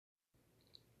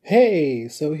Hey,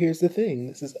 so here's the thing.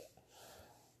 Let's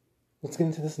get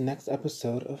into this next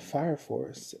episode of Fire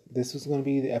Force. This was going to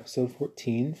be the episode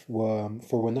 14 for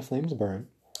When the Flames Burn.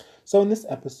 So in this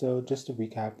episode, just to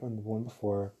recap on the one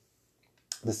before,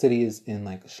 the city is in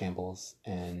like shambles,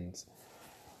 and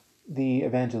the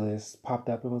evangelist popped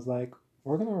up and was like,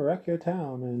 "We're gonna wreck your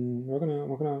town, and we're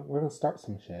gonna start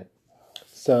some shit."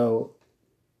 So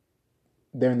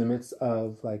they're in the midst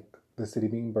of like the city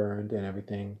being burned and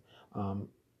everything. Um,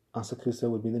 Asakusa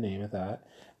would be the name of that.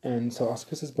 And so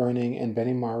Asakusa is burning, and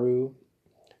Benimaru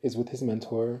is with his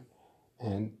mentor,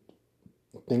 and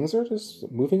things are just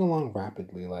moving along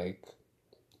rapidly. Like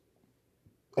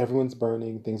everyone's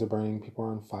burning, things are burning, people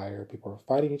are on fire, people are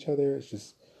fighting each other. It's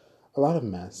just a lot of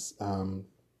mess.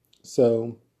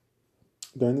 So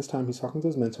during this time, he's talking to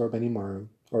his mentor, Benimaru,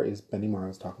 or is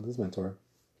Benimaru talking to his mentor,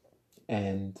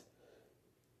 and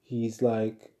he's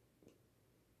like,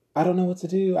 I don't know what to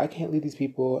do. I can't lead these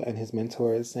people. And his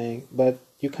mentor is saying, but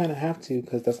you kind of have to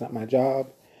because that's not my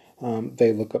job.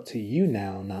 They look up to you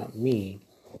now, not me.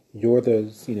 You're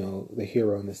the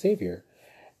hero and the savior.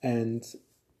 And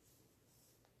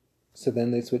so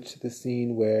then they switch to the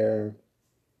scene where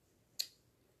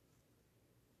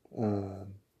uh,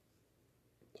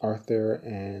 Arthur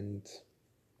and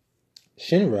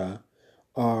Shinra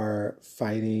are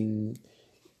fighting.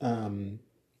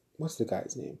 What's the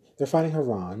guy's name? They're fighting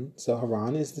Haran. So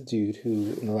Haran is the dude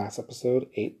who, in the last episode,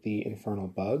 ate the infernal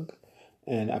bug.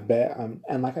 And I bet,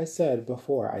 and like I said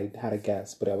before, I had a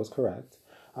guess, but I was correct.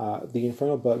 The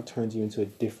infernal bug turns you into a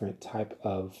different type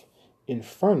of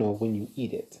infernal when you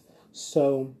eat it.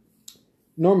 So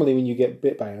normally, when you get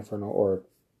bit by an infernal or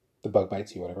the bug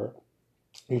bites you, whatever,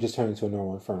 you just turn into a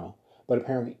normal infernal. But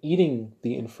apparently, eating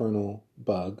the infernal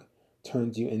bug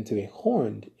turns you into a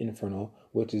horned infernal,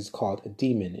 which is called a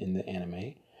demon in the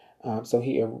anime. So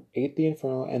he ate the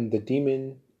infernal, and the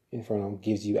demon infernal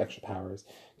gives you extra powers,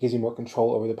 gives you more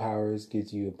control over the powers,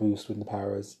 gives you a boost with the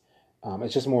powers.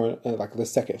 It's just more like the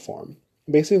second form,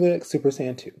 basically like Super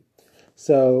Saiyan 2.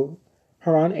 So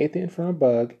Haran ate the infernal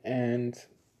bug, and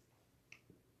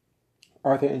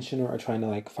Arthur and Shinra are trying to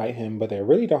like fight him, but they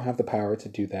really don't have the power to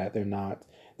do that. They're not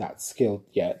skilled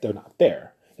yet. They're not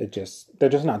there. They're just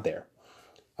not there.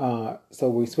 So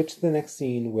we switch to the next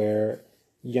scene where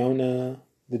Yona,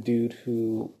 the dude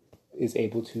who is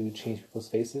able to change people's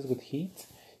faces with heat,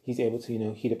 he's able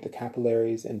to heat up the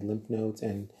capillaries and lymph nodes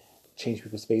and change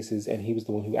people's faces, and he was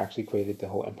the one who actually created the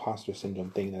whole imposter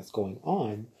syndrome thing that's going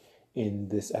on in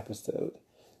this episode.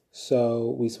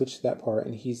 So we switch to that part,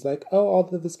 and he's like, "Oh, all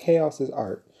of this chaos is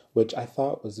art," which I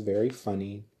thought was very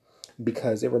funny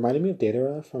because it reminded me of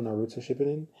Datara from Naruto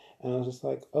Shippuden, and I was just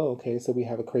like, "Oh, okay, so we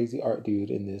have a crazy art dude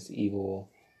in this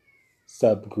evil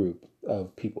subgroup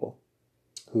of people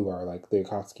who are like the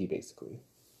Akatsuki, basically,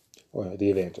 or the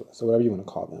Evangelists, or whatever you want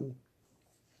to call them."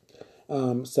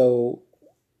 So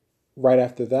right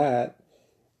after that,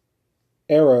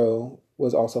 Arrow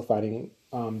was also fighting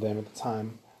them at the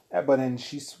time, but then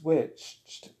she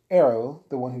switched. Arrow,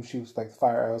 the one who shoots like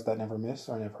fire arrows that never miss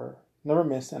or never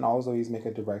miss and always make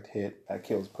a direct hit that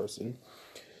kills person.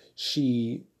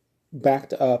 She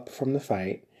backed up from the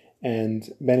fight, and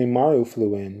Benimaru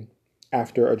flew in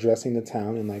after addressing the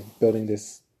town and like building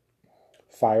this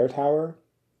fire tower,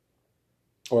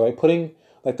 or like putting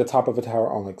like the top of a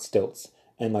tower on like stilts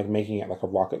and like making it like a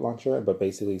rocket launcher, but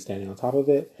basically standing on top of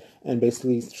it and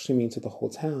basically screaming to the whole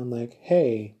town like,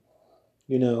 "Hey,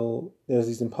 there's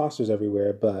these imposters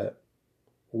everywhere, but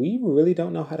we really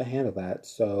don't know how to handle that.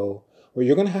 So what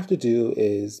you're gonna have to do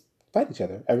is fight each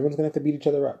other. Everyone's gonna have to beat each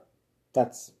other up.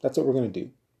 That's what we're gonna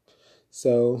do."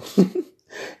 So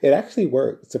it actually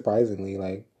worked surprisingly.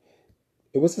 Like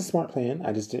it was a smart plan.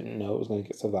 I just didn't know it was gonna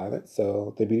get so violent.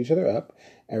 So they beat each other up.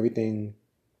 Everything,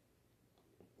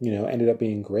 ended up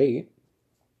being great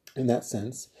in that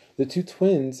sense. The two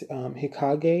twins,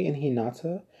 Hikage and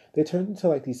Hinata, they turned into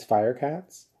like these fire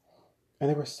cats, and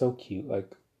they were so cute.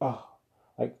 Like, oh,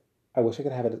 like I wish I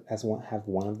could have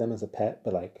one of them as a pet,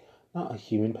 but like not a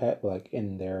human pet, but like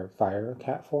in their fire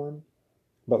cat form,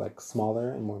 but like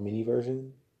smaller and more mini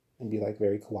version, and be like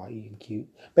very kawaii and cute.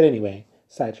 But anyway,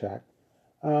 sidetrack.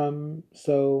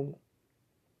 So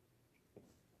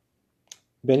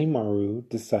Benimaru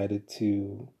decided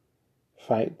to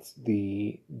fight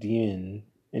the Dien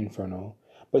Inferno,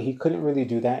 but he couldn't really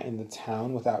do that in the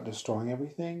town without destroying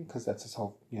everything because that's his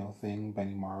whole thing,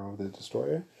 Benimaru the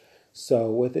Destroyer. So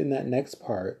within that next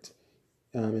part,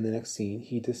 in the next scene,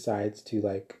 he decides to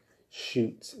like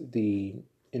shoot the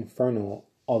Infernal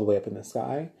all the way up in the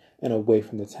sky and away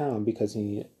from the town because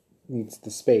he needs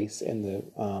the space and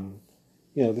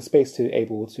the space to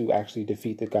able to actually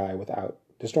defeat the guy without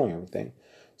destroying everything.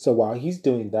 So while he's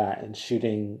doing that and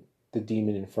shooting the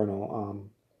demon infernal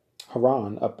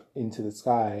Haran up into the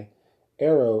sky,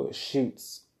 Arrow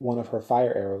shoots one of her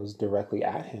fire arrows directly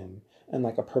at him and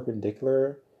like a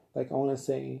perpendicular, like I want to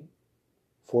say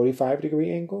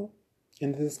 45-degree angle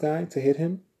into the sky to hit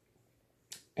him.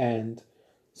 And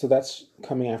so that's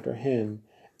coming after him.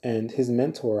 And his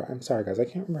mentor, I'm sorry guys, I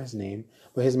can't remember his name,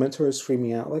 but his mentor is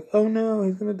screaming out like, oh no,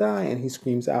 he's gonna die. And he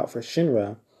screams out for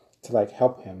Shinra to like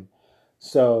help him.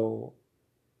 So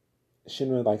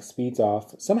Shinra like speeds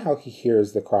off. Somehow he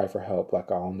hears the cry for help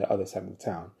like on the other side of the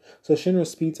town. So Shinra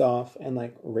speeds off and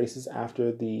like races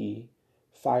after the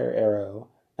fire arrow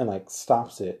and like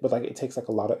stops it. But like it takes like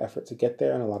a lot of effort to get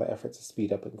there and a lot of effort to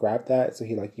speed up and grab that. So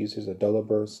he like uses a Dola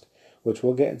burst, which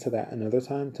we'll get into that another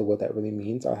time to what that really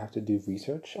means. I'll have to do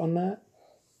research on that.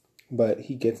 But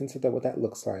he gets into that what that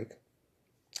looks like.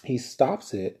 He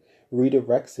stops it,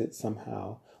 redirects it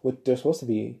somehow, which they're supposed to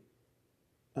be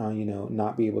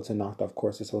not be able to knock off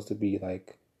course. It's supposed to be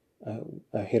like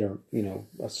a hit or,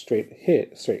 a straight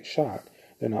hit, straight shot.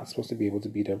 They're not supposed to be able to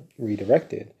be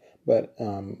redirected. But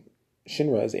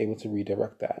Shinra is able to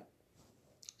redirect that.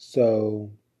 So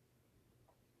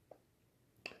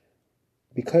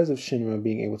because of Shinra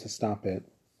being able to stop it,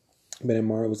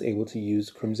 Benimaru was able to use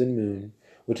Crimson Moon,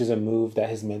 which is a move that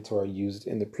his mentor used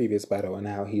in the previous battle and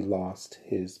how he lost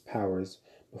his powers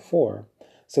before.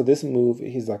 So this move,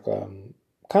 he's like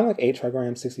kind of like a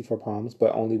trigram 64 palms,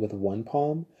 but only with one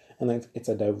palm. And like it's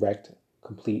a direct,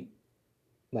 complete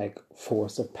like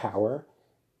force of power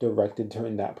directed to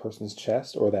that person's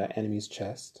chest or that enemy's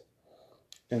chest.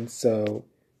 And so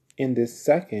in this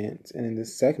segment,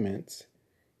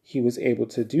 he was able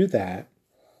to do that.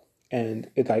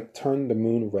 And it like turned the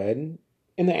moon red.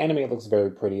 In the anime, it looks very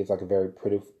pretty. It's like a very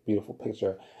pretty, beautiful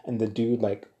picture. And the dude,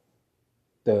 like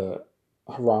the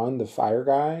Haran, the fire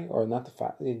guy, or not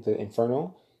the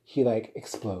Infernal, he like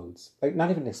explodes. Like not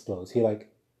even explodes. He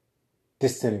like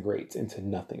disintegrates into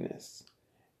nothingness.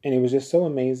 And it was just so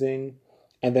amazing.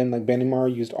 And then like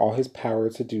Benimaru used all his power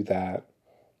to do that.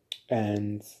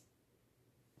 And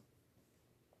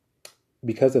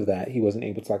because of that, he wasn't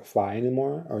able to like fly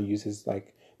anymore or use his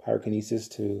like pyrokinesis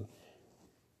to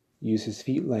use his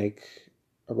feet like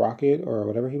a rocket or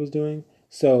whatever he was doing.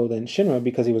 So then Shinra,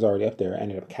 because he was already up there,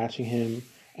 ended up catching him.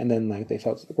 And then like they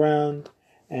fell to the ground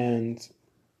and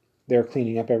they're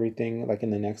cleaning up everything like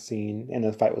in the next scene. And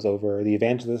the fight was over. The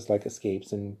evangelist like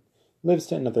escapes and lives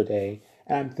to another day.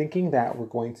 And I'm thinking that we're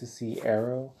going to see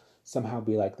Arrow somehow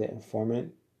be like the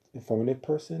informative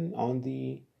person on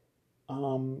the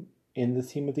in the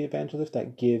team of the evangelist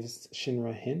that gives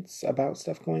Shinra hints about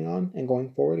stuff going on and going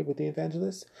forward with the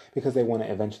evangelist because they want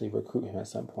to eventually recruit him at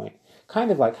some point.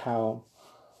 Kind of like how,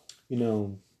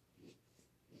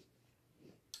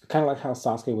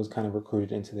 Sasuke was kind of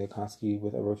recruited into the Akatsuki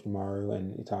with Orochimaru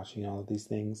and Itachi and all of these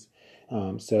things.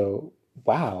 So,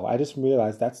 wow, I just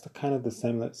realized that's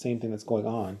the same thing that's going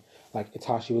on. Like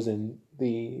Itachi was in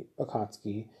the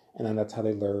Akatsuki, and then that's how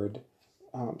they lured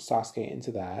Sasuke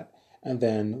into that. And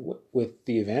then with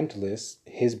the evangelist,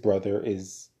 his brother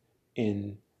is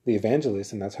in the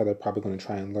evangelist, and that's how they're probably going to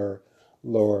try and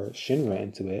lure Shinra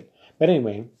into it. But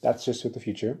anyway, that's just for the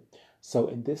future. So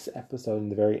in this episode, in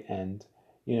the very end,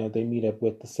 they meet up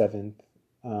with the seventh,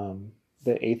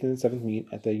 the eighth and the seventh meet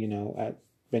at the, at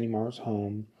Benimaru's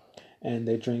home, and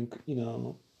they drink,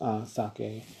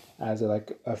 sake as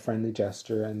a friendly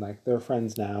gesture, and like they're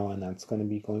friends now, and that's going to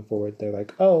be going forward. They're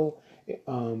like, oh,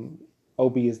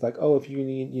 Obi is like, oh, if you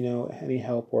need, any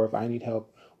help or if I need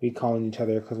help, we call on each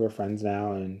other because we're friends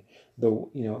now. And the,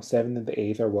 seventh and the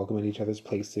eighth are welcome at each other's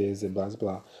places and blah, blah,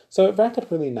 blah. So it wrapped up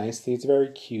really nicely. It's very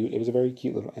cute. It was a very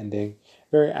cute little ending.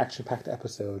 Very action-packed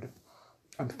episode.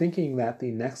 I'm thinking that the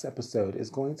next episode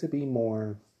is going to be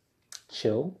more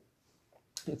chill.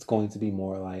 It's going to be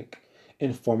more like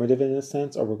informative in a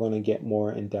sense, or we're going to get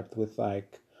more in depth with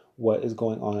like what is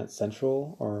going on at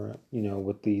Central or,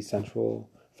 with the Central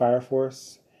Fire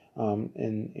Force,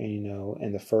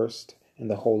 in the first in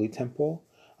the Holy Temple.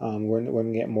 We're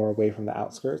going to get more away from the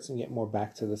outskirts and get more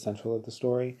back to the central of the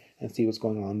story and see what's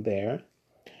going on there.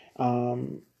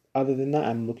 Other than that,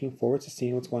 I'm looking forward to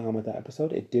seeing what's going on with that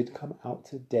episode. It did come out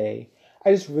today.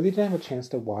 I just really didn't have a chance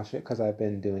to watch it because I've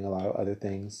been doing a lot of other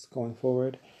things going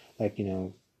forward, like,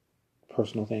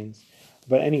 personal things.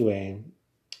 But anyway,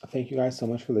 thank you guys so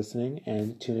much for listening,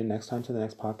 and tune in next time to the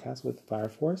next podcast with Fire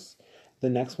Force. The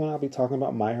next one, I'll be talking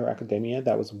about My Hero Academia.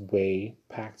 That was a way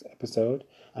packed episode.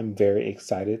 I'm very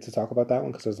excited to talk about that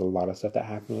one because there's a lot of stuff that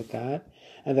happened with that.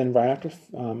 And then right after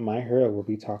My Hero, we'll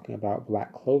be talking about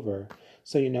Black Clover.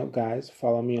 So, guys,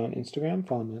 follow me on Instagram,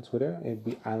 follow me on Twitter. It'd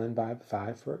be Island Vibe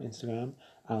 5 for Instagram,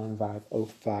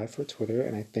 IslandVibe05 for Twitter.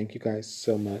 And I thank you guys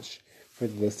so much for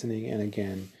listening. And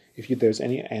again, if there's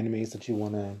any animes that you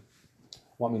want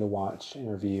me to watch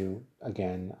and review,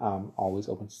 again, I'm always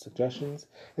open to suggestions.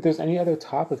 If there's any other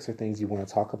topics or things you want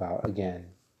to talk about, again,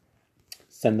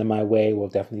 send them my way. We'll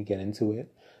definitely get into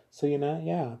it. So,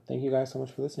 yeah, thank you guys so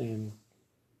much for listening and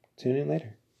tune in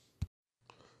later.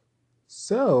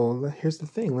 So, here's the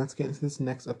thing. Let's get into this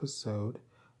next episode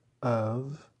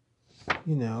of,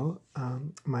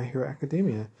 My Hero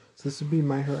Academia. So, this would be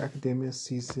My Hero Academia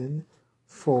Season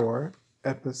 4,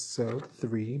 Episode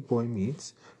 3, Boy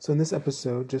Meets. So, in this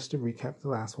episode, just to recap the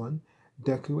last one,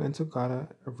 Deku and Togata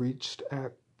reached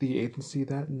at the agency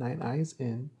that Night Eye is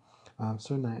in,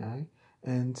 Sir Night Eye,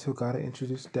 and Togata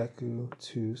introduced Deku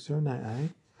to Sir Night Eye.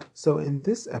 So, in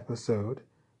this episode,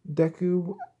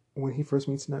 Deku, when he first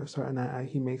meets Sir Night Eye,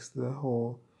 he makes the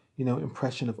whole,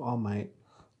 impression of All Might,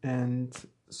 and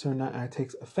Sir Night Eye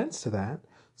takes offense to that.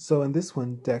 So in this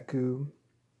one, Deku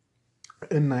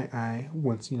and Night Eye,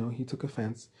 once he took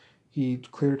offense, he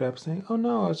cleared it up, saying, "Oh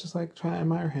no, I was just like trying to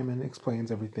admire him," and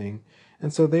explains everything.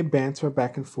 And so they banter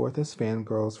back and forth as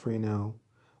fangirls for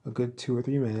a good 2 or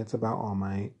 3 minutes about All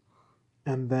Might,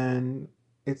 and then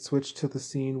it switched to the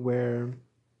scene where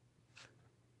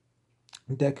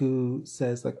Deku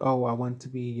says like, "Oh, I want to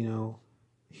be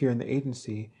here in the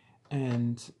agency,"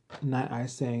 and Night Eye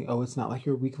saying, "Oh, it's not like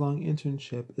your week-long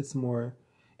internship. It's more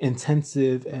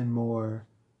intensive and more,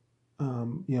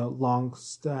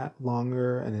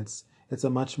 longer, and it's a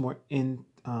much more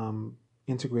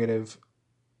integrative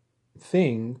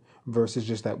thing versus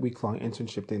just that week-long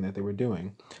internship thing that they were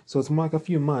doing. So it's more like a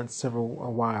few months, a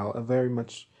while, a very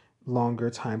much longer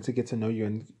time to get to know you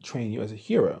and train you as a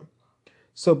hero."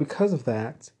 So because of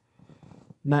that,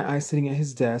 Night Eye's sitting at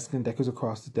his desk and Deku's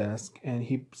across the desk, and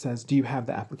he says, "Do you have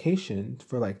the application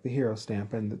for like the hero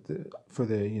stamp and for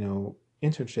the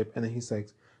internship?" And then he's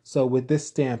like, "So with this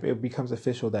stamp, it becomes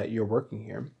official that you're working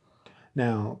here."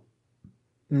 Now,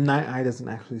 Night Eye doesn't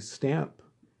actually stamp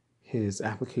his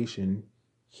application.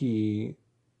 He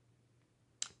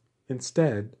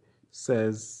instead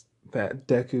says that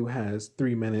Deku has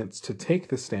 3 minutes to take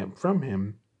the stamp from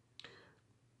him,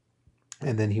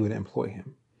 and then he would employ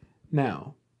him.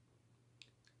 Now,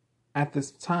 at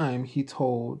this time,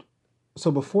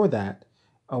 so before that,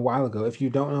 a while ago, if you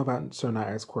don't know about Sir Night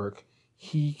Eye's quirk,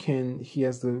 he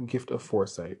has the gift of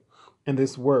foresight. And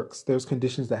this works. There's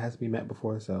conditions that has to be met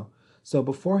before so. So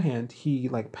beforehand, he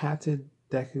like patted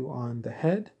Deku on the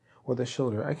head or the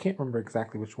shoulder. I can't remember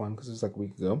exactly which one because it was like a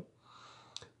week ago.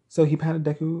 So he patted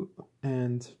Deku,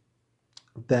 and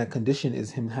that condition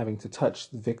is him having to touch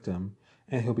the victim,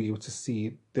 and he'll be able to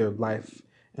see their life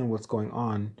and what's going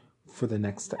on for the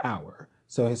next hour.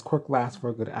 So his quirk lasts for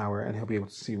a good hour, and he'll be able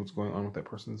to see what's going on with that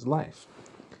person's life.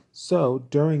 So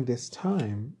during this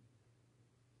time,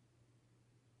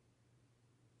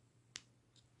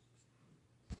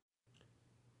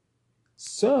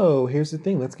 here's the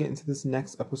thing. Let's get into this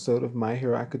next episode of My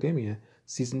Hero Academia,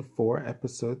 Season 4,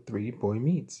 Episode 3, Boy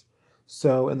Meets.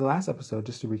 So in the last episode,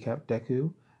 just to recap,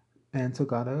 Deku and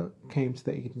Togata came to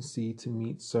the agency to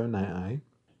meet Sir Night Eye.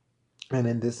 And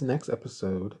in this next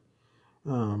episode,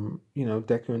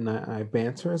 Deku and Night Eye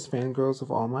banter as fangirls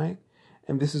of All Might.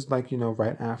 And this is like,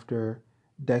 right after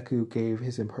Deku gave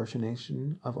his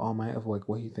impersonation of All Might, of like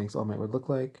what he thinks All Might would look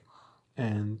like.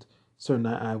 And Sir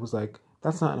Night Eye was like,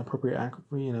 "That's not an appropriate,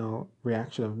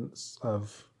 reaction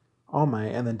of All Might."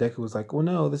 And then Deku was like, "Well,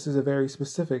 no, this is a very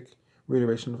specific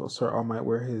reiteration of Sir All Might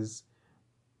where his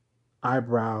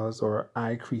eyebrows or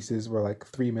eye creases were like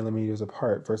 3 millimeters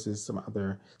apart versus some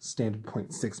other standard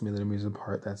 0.6 millimeters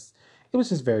apart." It was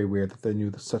just very weird that they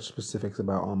knew such specifics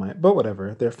about All Might, but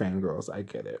whatever, they're fangirls, I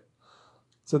get it.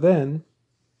 So then,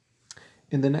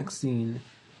 in the next scene,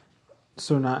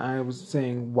 Sir Night Eye was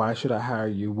saying, "Why should I hire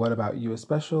you? What about you is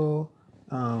special?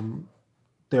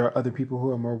 There are other people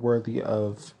who are more worthy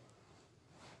of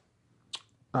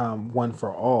one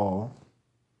for all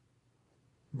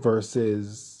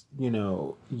versus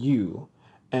you."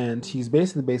 And he's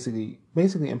basically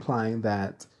implying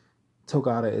that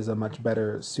Togata is a much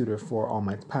better suitor for All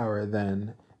Might's power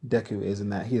than Deku is, in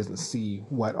that he doesn't see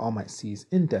what All Might sees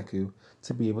in Deku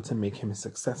to be able to make him his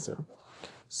successor.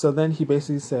 So then he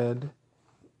basically said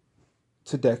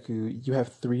to Deku, "You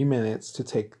have 3 minutes to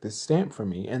take this stamp from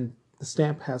me," and the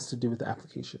stamp has to do with the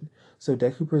application. So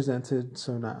Deku presented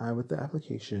Sir Night Eye with the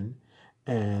application,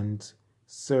 and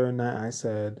Sir Night Eye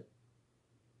said,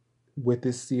 "With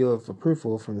this seal of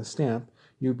approval from the stamp,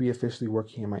 you'll be officially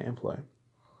working in my employ."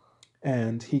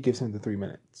 And he gives him the 3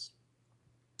 minutes.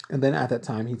 And then at that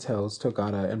time, he tells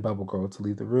Togata and Bubble Girl to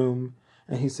leave the room.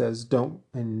 And he says, don't,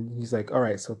 and he's like, all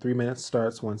right, so 3 minutes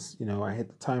starts once, I hit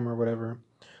the timer or whatever.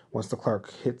 Once the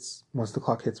clock hits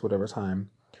whatever time.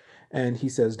 And he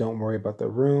says, don't worry about the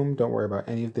room. Don't worry about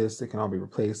any of this. It can all be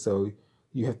replaced. So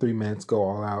you have 3 minutes, go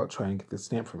all out, try and get this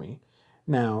stamp for me.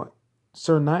 Now,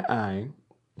 Sir Night Eye,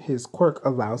 his quirk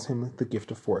allows him the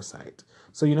gift of foresight.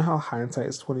 So you know how hindsight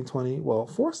is 2020? Well,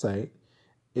 foresight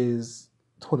is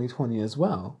 2020 as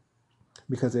well,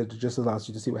 because it just allows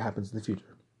you to see what happens in the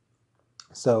future.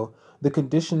 So the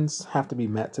conditions have to be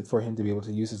met for him to be able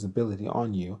to use his ability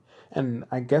on you. And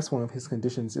I guess one of his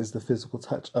conditions is the physical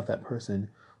touch of that person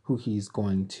who he's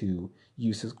going to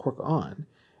use his quirk on.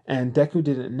 And Deku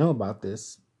didn't know about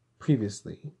this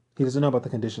previously. He doesn't know about the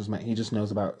conditions met. He just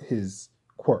knows about his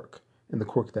quirk and the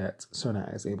quirk that Sir Night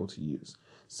Eye is able to use.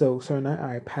 So Sir Night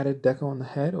Eye patted Deku on the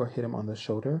head or hit him on the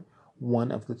shoulder,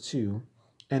 one of the two,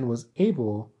 and was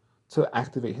able to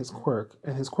activate his quirk.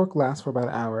 And his quirk lasts for about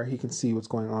an hour. He can see what's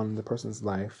going on in the person's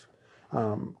life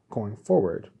going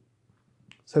forward.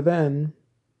 So then,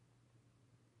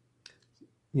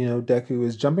 Deku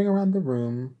is jumping around the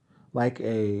room like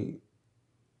a,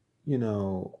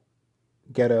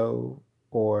 ghetto,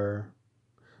 or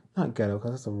not ghetto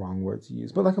because that's the wrong word to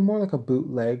use, but more like a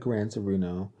bootleg Gran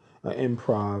Torino,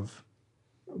 improv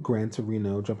Gran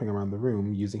Torino, jumping around the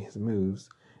room using his moves.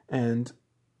 And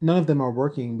none of them are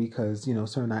working because,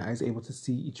 Sir Night Eye is able to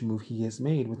see each move he has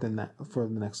made within that for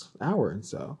the next hour and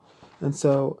so. And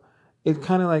so it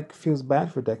kind of feels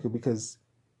bad for Deku because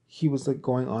he was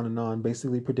going on and on,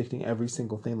 basically predicting every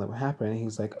single thing that would happen. And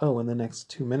he's like, oh, in the next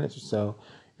 2 minutes or so,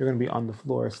 you're going to be on the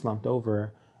floor, slumped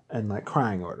over and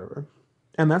crying or whatever.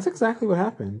 And that's exactly what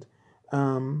happened.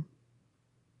 And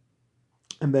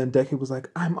then Deku was like,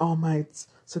 I'm All Might's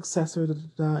successor,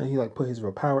 and he put his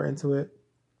real power into it.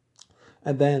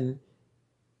 And then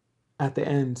at the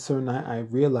end, Sir Night Eye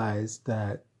realized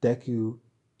that Deku,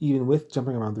 even with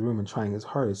jumping around the room and trying his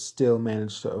hardest, still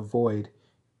managed to avoid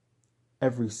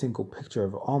every single picture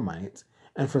of All Might.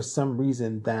 And for some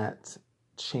reason, that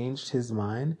changed his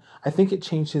mind. I think it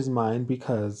changed his mind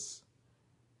because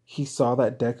he saw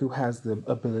that Deku has the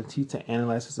ability to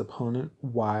analyze his opponent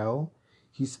while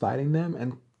he's fighting them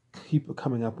and keep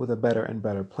coming up with a better and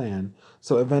better plan.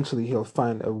 So eventually he'll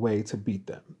find a way to beat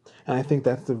them. And I think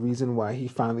that's the reason why he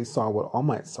finally saw what All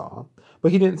Might saw.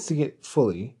 But he didn't see it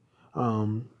fully.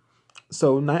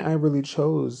 So Night Eye really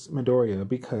chose Midoriya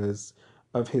because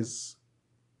of his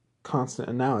constant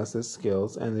analysis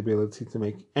skills and the ability to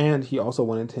make... And he also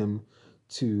wanted him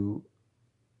to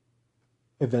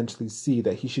eventually see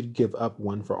that he should give up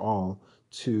One for All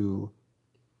to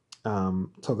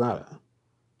Togata.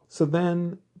 So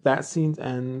then that scene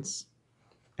ends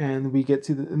and we get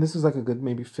to and this was a good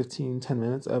maybe 15-10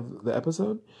 minutes of the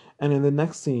episode. And in the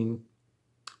next scene,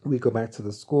 we go back to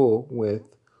the school with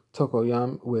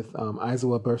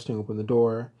Aizawa bursting open the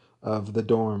door of the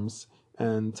dorms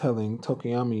and telling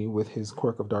Tokoyami with his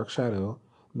quirk of Dark Shadow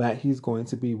that he's going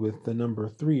to be with the number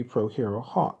 3 pro hero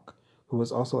Hawk, who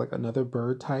is also another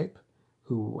bird type,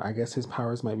 who I guess his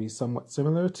powers might be somewhat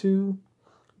similar to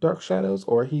Dark Shadow's,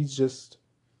 or he's just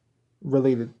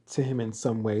related to him in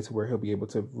some way to where he'll be able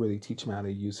to really teach him how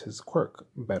to use his quirk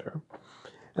better.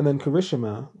 And then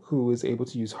Kirishima, who is able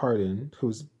to use Harden,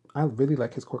 I really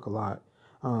like his quirk a lot.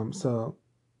 So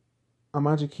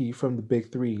Amajiki from the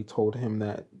Big Three told him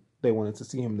that they wanted to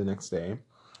see him the next day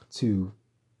to,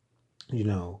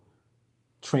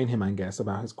 train him, I guess,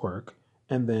 about his quirk.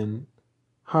 And then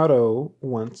Haro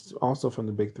also from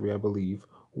the Big Three, I believe,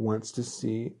 wants to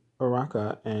see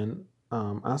Araka and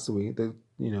Asui, the,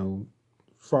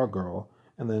 frog girl,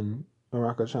 and then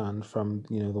Araka-chan from,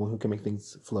 the one who can make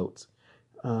things float.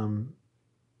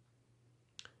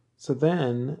 So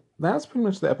then that's pretty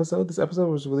much the episode. This episode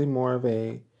was really more of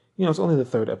a, it's only the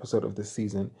 3rd episode of this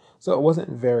season. So it wasn't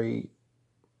very,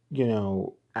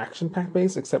 action-packed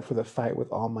based, except for the fight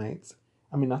with All Might.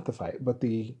 I mean, not the fight, but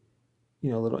the,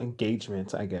 little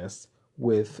engagement, I guess,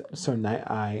 with Sir Night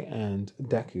Eye and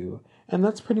Deku. And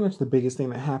that's pretty much the biggest thing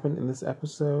that happened in this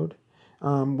episode.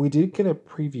 We did get a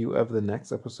preview of the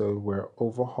next episode where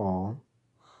Overhaul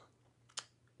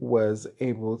was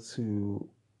able to,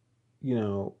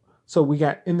 so we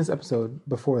got in this episode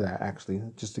before that, actually,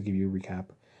 just to give you a recap.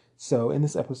 So in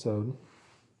this episode,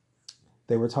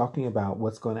 they were talking about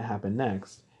what's going to happen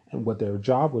next and what their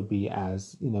job would be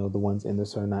as, the ones in the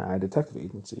Sir Night Eye Detective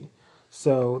Agency.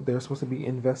 So they're supposed to be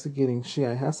investigating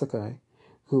Shiai Hasakai,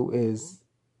 who is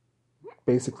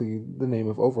basically the name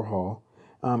of Overhaul.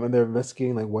 And they're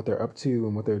investigating what they're up to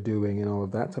and what they're doing and all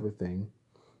of that type of thing.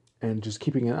 And just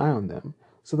keeping an eye on them.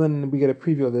 So then we get a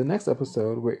preview of the next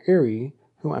episode where Eri,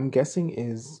 who I'm guessing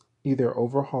is either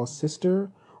Overhaul's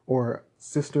sister or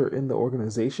sister in the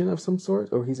organization of some sort,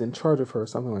 or he's in charge of her,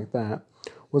 something like that,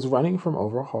 was running from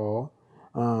Overhaul,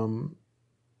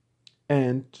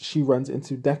 and she runs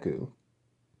into Deku.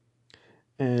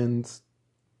 And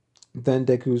then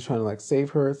Deku is trying to like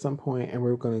save her at some point, and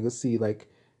we're going to see like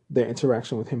their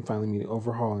interaction with him finally meeting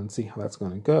Overhaul and see how that's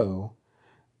going to go.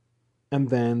 And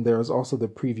then there's also the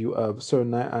preview of Sir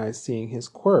Night Eye seeing his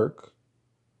quirk,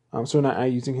 Sir Night Eye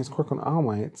using his quirk on All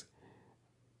Might,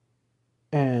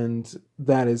 and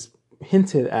that is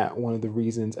hinted at one of the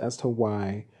reasons as to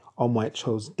why All Might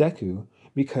chose Deku,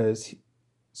 because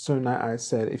Sir Night Eye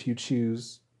said if you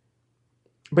choose,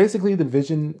 basically the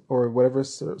vision or whatever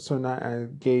Sir Night Eye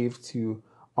gave to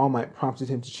All Might prompted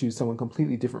him to choose someone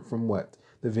completely different from what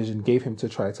the vision gave him to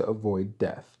try to avoid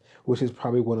death, which is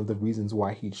probably one of the reasons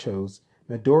why he chose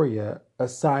Midoriya,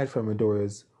 aside from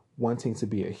Midoriya's wanting to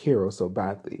be a hero so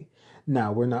badly.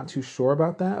 Now, we're not too sure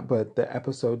about that, but the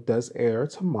episode does air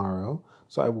tomorrow,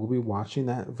 so I will be watching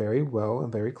that very well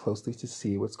and very closely to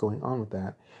see what's going on with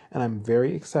that. And I'm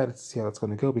very excited to see how that's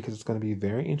going to go, because it's going to be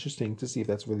very interesting to see if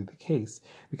that's really the case,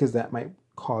 because that might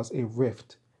cause a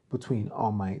rift between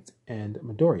All Might and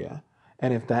Midoriya.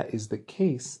 And if that is the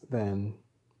case, then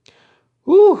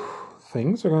whew,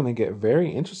 things are going to get very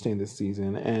interesting this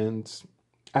season. And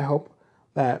I hope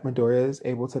that Midoriya is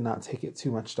able to not take it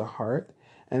too much to heart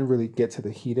and really get to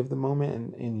the heat of the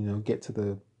moment, and get to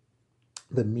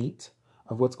the meat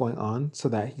of what's going on, so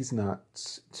that he's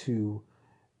not too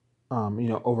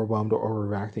overwhelmed or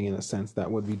overreacting in a sense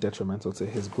that would be detrimental to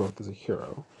his growth as a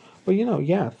hero. But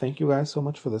yeah, thank you guys so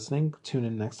much for listening. Tune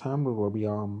in next time. We will be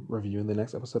reviewing the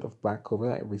next episode of Black Clover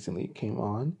that recently came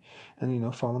on.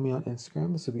 And follow me on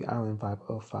Instagram. This will be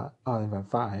Island505,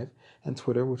 Island55, and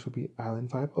Twitter, which will be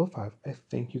Island505. I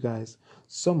thank you guys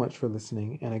so much for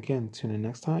listening. And again, tune in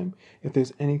next time. If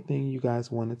there's anything you guys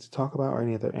wanted to talk about or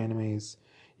any other animes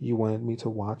you wanted me to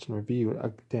watch and review,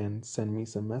 again, send me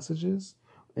some messages,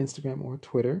 Instagram or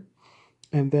Twitter.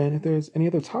 And then if there's any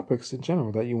other topics in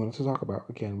general that you want us to talk about,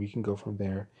 again, we can go from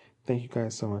there. Thank you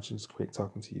guys so much. It's great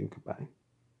talking to you. Goodbye.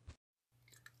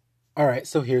 All right,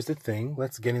 so here's the thing.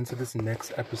 Let's get into this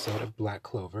next episode of Black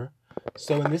Clover.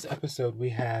 So in this episode, we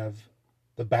have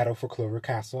the battle for Clover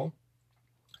Castle.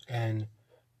 And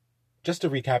just to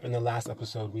recap, in the last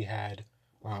episode, we had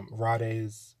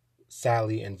Rades,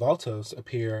 Sally, and Voltos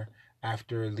appear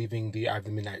after leaving the Eye of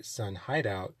the Midnight Sun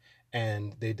hideout.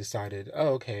 And they decided,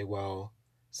 oh, okay, well,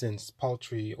 since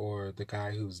Paltry, or the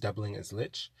guy who's doubling as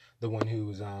Lich, the one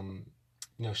who's,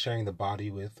 sharing the body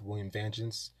with William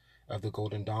Vengeance of the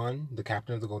Golden Dawn, the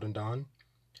captain of the Golden Dawn,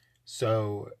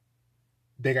 so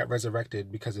they got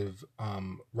resurrected because of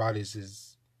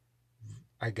Radiz's,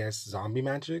 I guess, zombie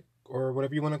magic, or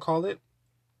whatever you want to call it.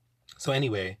 So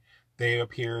anyway, they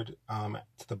appeared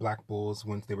to the Black Bulls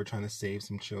once they were trying to save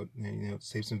some children,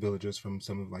 save some villagers from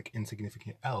some of like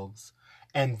insignificant elves,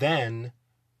 and then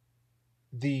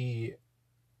they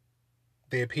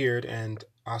appeared, and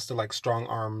Asta like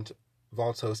strong-armed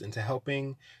Voltos into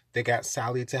helping. They got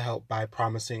Sally to help by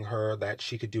promising her that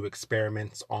she could do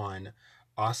experiments on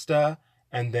Asta,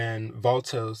 and then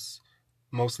Voltos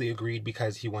mostly agreed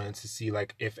because he wanted to see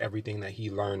like if everything that he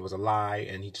learned was a lie,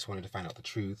 and he just wanted to find out the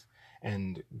truth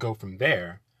and go from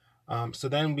there. So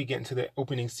then we get into the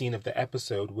opening scene of the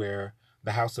episode where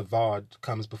the House of Vod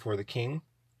comes before the king,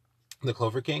 the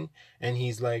Clover King, and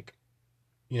he's like,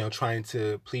 trying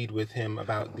to plead with him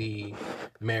about the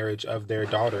marriage of their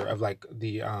daughter, of like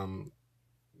the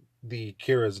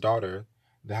Kira's daughter,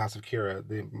 the House of Kira,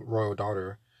 the royal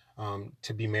daughter,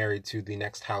 to be married to the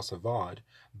next House of Vod.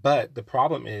 But the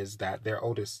problem is that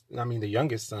the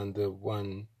youngest son, the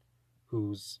one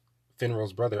who's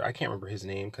Finral's brother, I can't remember his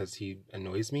name because he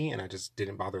annoys me, and I just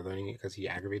didn't bother learning it because he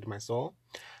aggravated my soul.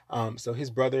 So his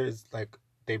brother is like,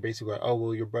 they basically go, oh,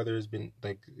 well, your brother has been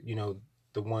like,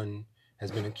 the one has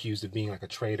been accused of being like a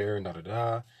traitor and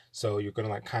da-da-da. So you're going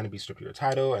to like kind of be stripped of your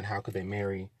title, and how could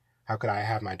I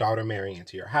have my daughter marrying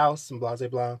into your house, and blah, blah,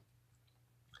 blah.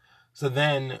 So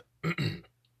then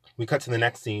we cut to the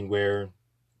next scene where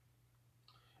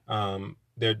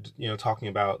they're, talking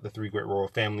about the three great royal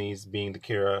families being the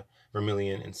Kira,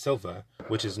 Vermilion, and Silva,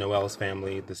 which is Noelle's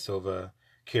family, the Silva,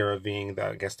 Kira being,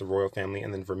 the royal family,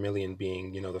 and then Vermilion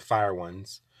being, the fire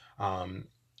ones.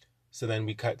 So then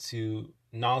we cut to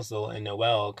Nozzle and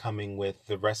Noelle coming with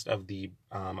the rest of the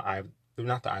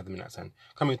not the Eye of the Midnight Sun,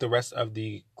 coming with the rest of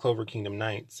the Clover Kingdom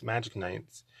Knights, Magic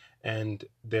Knights, and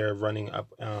they're running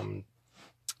up.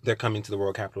 They're coming to the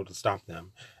royal capital to stop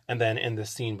them. And then in the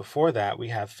scene before that, we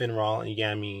have Finral and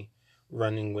Yami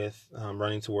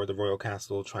running toward the royal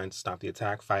castle, trying to stop the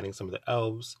attack, fighting some of the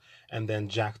elves, and then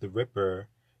Jack the Ripper,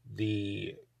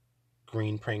 the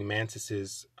green praying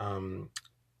mantis's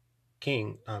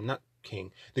king, not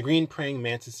king, the green praying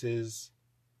mantis's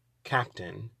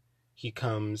captain. He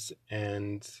comes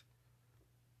and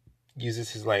uses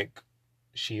his like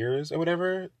shears or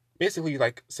whatever, basically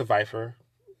like Survivor,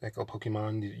 like a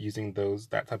Pokemon using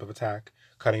that type of attack,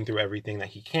 cutting through everything that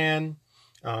he can,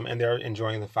 and they're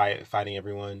enjoying the fight, fighting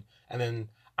everyone. And then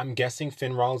I'm guessing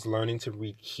Finral's learning to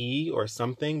read Ki or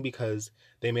something, because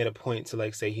they made a point to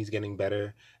like say he's getting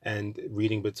better and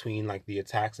reading between like the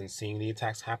attacks and seeing the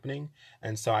attacks happening.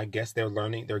 And so I guess they're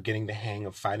getting the hang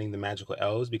of fighting the magical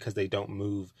elves, because they don't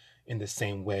move in the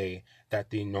same way that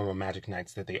the normal magic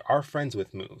knights that they are friends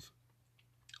with move.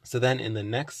 So then in the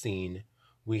next scene,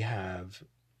 we have,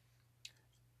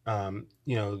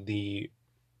 the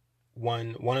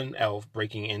one elf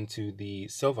breaking into the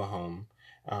Silva home,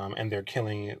 and they're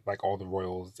killing like all the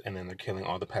royals, and then they're killing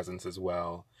all the peasants as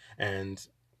well. And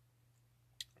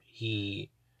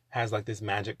he has like this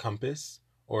magic compass,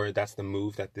 or that's the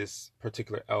move that this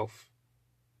particular elf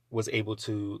was able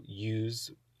to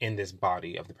use in this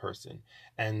body of the person.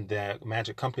 And the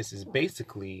magic compass is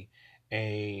basically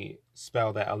a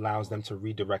spell that allows them to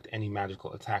redirect any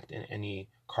magical attack in any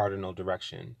cardinal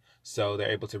direction. So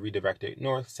they're able to redirect it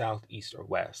north, south, east, or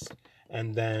west.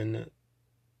 And then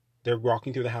they're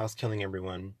walking through the house killing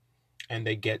everyone, and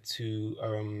they get to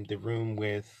the room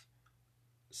with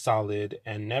Solid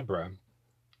and Nebra,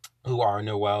 who are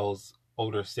Noelle's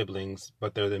older siblings,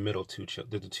 but they're they're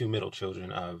the two middle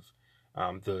children of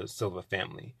the Silva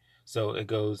family. So it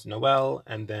goes Noelle,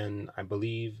 and then I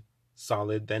believe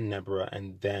Solid, then Nebra,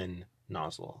 and then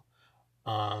Nozzle.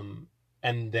 And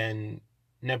then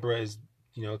Nebra is,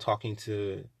 talking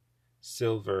to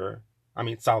Solid,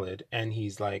 and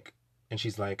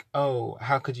she's like, "Oh,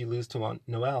 how could you lose to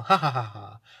Noelle? Ha ha ha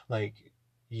ha!" Like,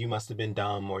 you must have been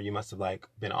dumb, or you must have like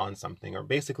been on something, or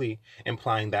basically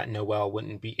implying that Noelle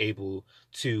wouldn't be able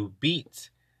to beat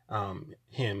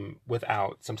him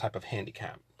without some type of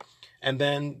handicap. And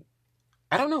then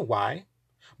I don't know why,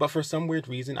 but for some weird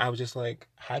reason, I was just like,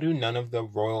 how do none of the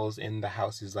royals in the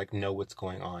houses like know what's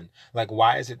going on? Like,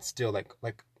 why is it still like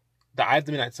the Eye of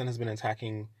the Midnight Sun has been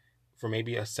attacking for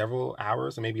maybe several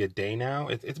hours or maybe a day now?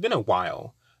 It's been a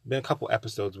while. Been a couple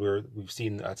episodes where we've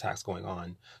seen the attacks going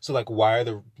on. So like, why are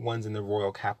the ones in the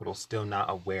royal capital still not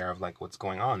aware of like what's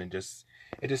going on? And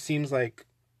it just seems like,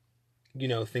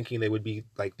 thinking they would be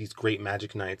like these great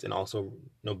magic knights and also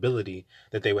nobility,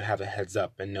 that they would have a heads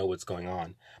up and know what's going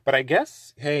on. But I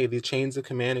guess, hey, the chains of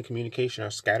command and communication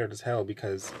are scattered as hell,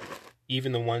 because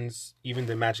even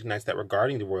the magic knights that were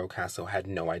guarding the royal castle had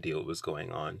no idea what was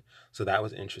going on. So that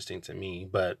was interesting to me,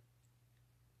 but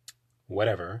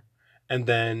whatever. And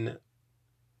then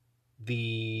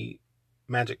the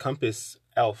magic compass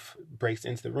elf breaks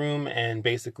into the room, and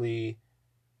basically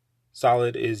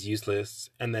Solid is useless,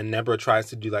 and then Nebra tries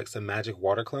to do like some magic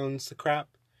water clones crap,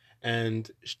 and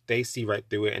they see right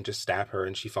through it and just stab her,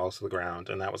 and she falls to the ground,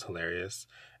 and that was hilarious.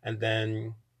 And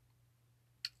then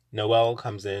Noelle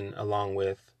comes in along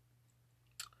with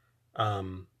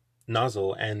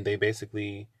Nozzle, and they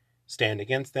basically stand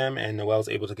against them, and Noelle's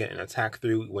able to get an attack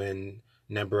through when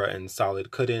Nebra and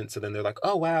Solid couldn't. So then they're like,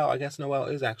 oh wow, I guess Noelle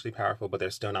is actually powerful, but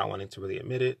they're still not wanting to really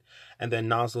admit it. And then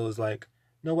Nozzle is like,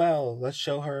 Noelle, let's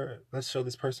show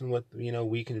this person what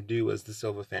we can do as the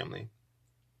Silva family.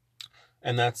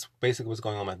 And that's basically what's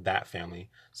going on with that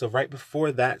family. So right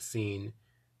before that scene,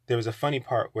 there was a funny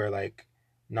part where like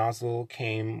Nozzle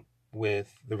came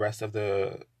with the rest of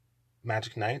the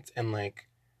Magic Knights, and like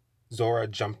Zora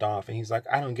jumped off, and he's like,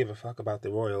 I don't give a fuck about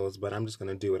the royals, but I'm just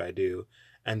gonna do what I do.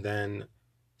 And then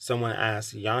someone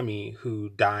asked Yami who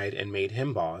died and made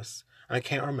him boss. And I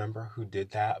can't remember who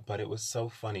did that, but it was so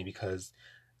funny, because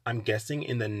I'm guessing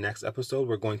in the next episode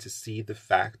we're going to see the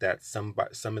fact that some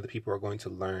of the people are going to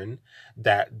learn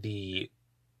that the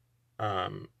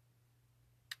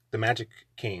Magic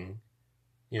King,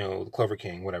 the Clover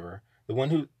King, whatever,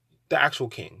 the actual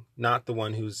king, not the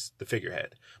one who's the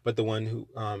figurehead, but the one who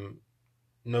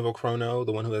Novo Chrono,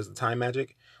 the one who has the time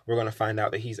magic. We're going to find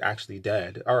out that he's actually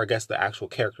dead, or I guess the actual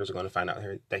characters are going to find out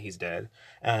that he's dead.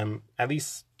 At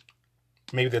least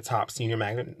maybe the top senior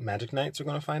magic knights are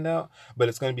going to find out, but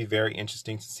it's going to be very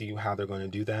interesting to see how they're going to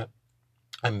do that.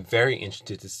 I'm very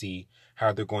interested to see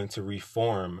how they're going to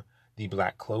reform the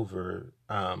Black Clover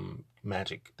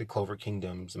the Clover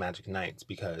Kingdom's magic knights,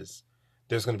 because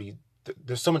there's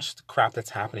so much crap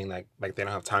that's happening, like they don't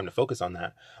have time to focus on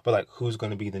that. But like, who's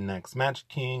going to be the next Magic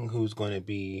King? Who's going to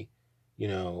be,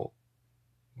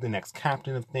 the next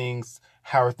captain of things?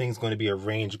 How are things going to be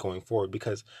arranged going forward?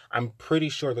 Because I'm pretty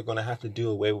sure they're going to have to do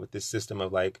away with this system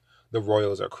of like the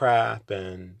royals are crap,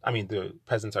 and I mean the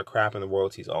peasants are crap and the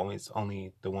royalties always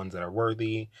only the ones that are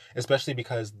worthy, especially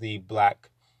because the black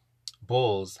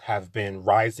bulls have been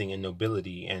rising in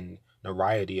nobility and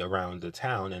notoriety around the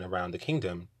town and around the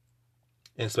kingdom,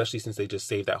 and especially since they just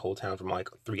saved that whole town from like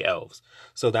 3 elves.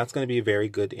 So that's going to be a very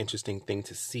good, interesting thing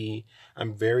to see.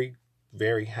 I'm very,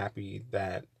 very happy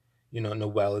that,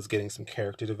 Noelle is getting some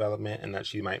character development and that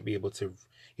she might be able to,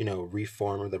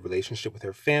 reform the relationship with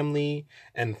her family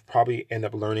and probably end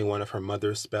up learning one of her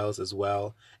mother's spells as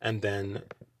well. And then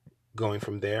going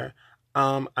from there.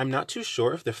 I'm not too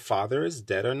sure if the father is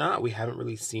dead or not. We haven't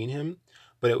really seen him,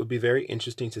 but it would be very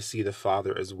interesting to see the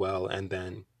father as well. And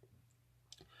then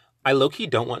I low key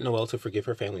don't want Noelle to forgive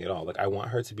her family at all. Like I want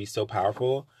her to be so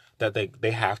powerful that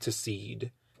they have to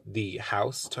cede the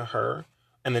house to her,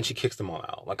 and then she kicks them all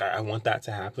out. Like I want that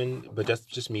to happen, but that's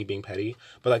just me being petty.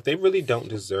 But like they really don't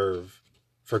deserve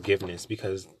forgiveness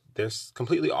because they're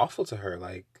completely awful to her.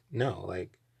 Like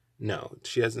no,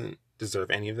 she doesn't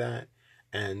deserve any of that.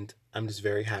 And I'm just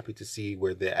very happy to see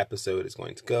where the episode is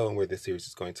going to go and where the series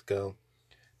is going to go.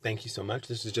 Thank you so much.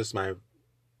 This is just my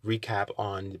recap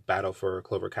on Battle for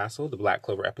Clover Castle, the Black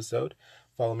Clover episode.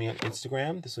 Follow me on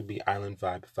Instagram. This would be Island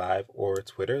Vibe 5, or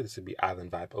Twitter. This would be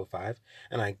Island Vibe 05.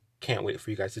 And I can't wait for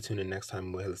you guys to tune in next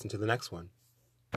time when we listen to the next one.